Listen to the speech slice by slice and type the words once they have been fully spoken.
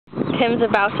Tim's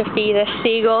about to feed a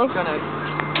seagull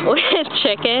with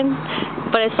chicken,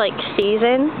 but it's like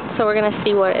seasoned, so we're gonna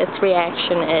see what its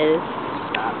reaction is.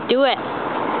 Do it!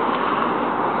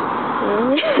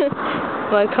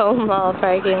 Macomb Mall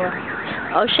parking lot.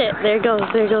 Oh shit, there it goes,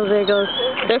 there it goes, there it goes.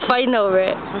 They're fighting over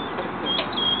it.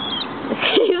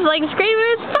 He's like screaming,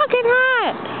 it's fucking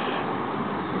hot!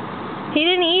 He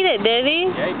didn't eat it, did he?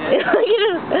 Yeah, he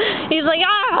did. He's like,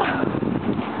 ah!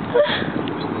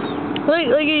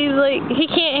 Look, he's like, he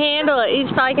can't handle it. He's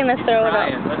probably gonna throw it up.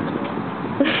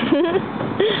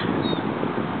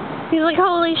 He's like,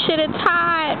 holy shit, it's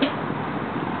hot!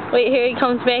 Wait, here he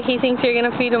comes back. He thinks you're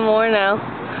gonna feed him more now.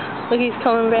 Look, he's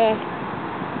coming back.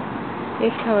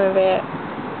 He's coming back.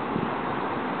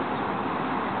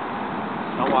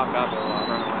 Don't walk up or I'll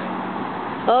run away.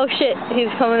 Oh shit, he's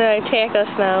coming to attack us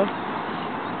now.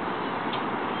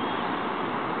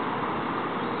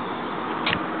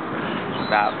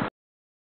 Stop.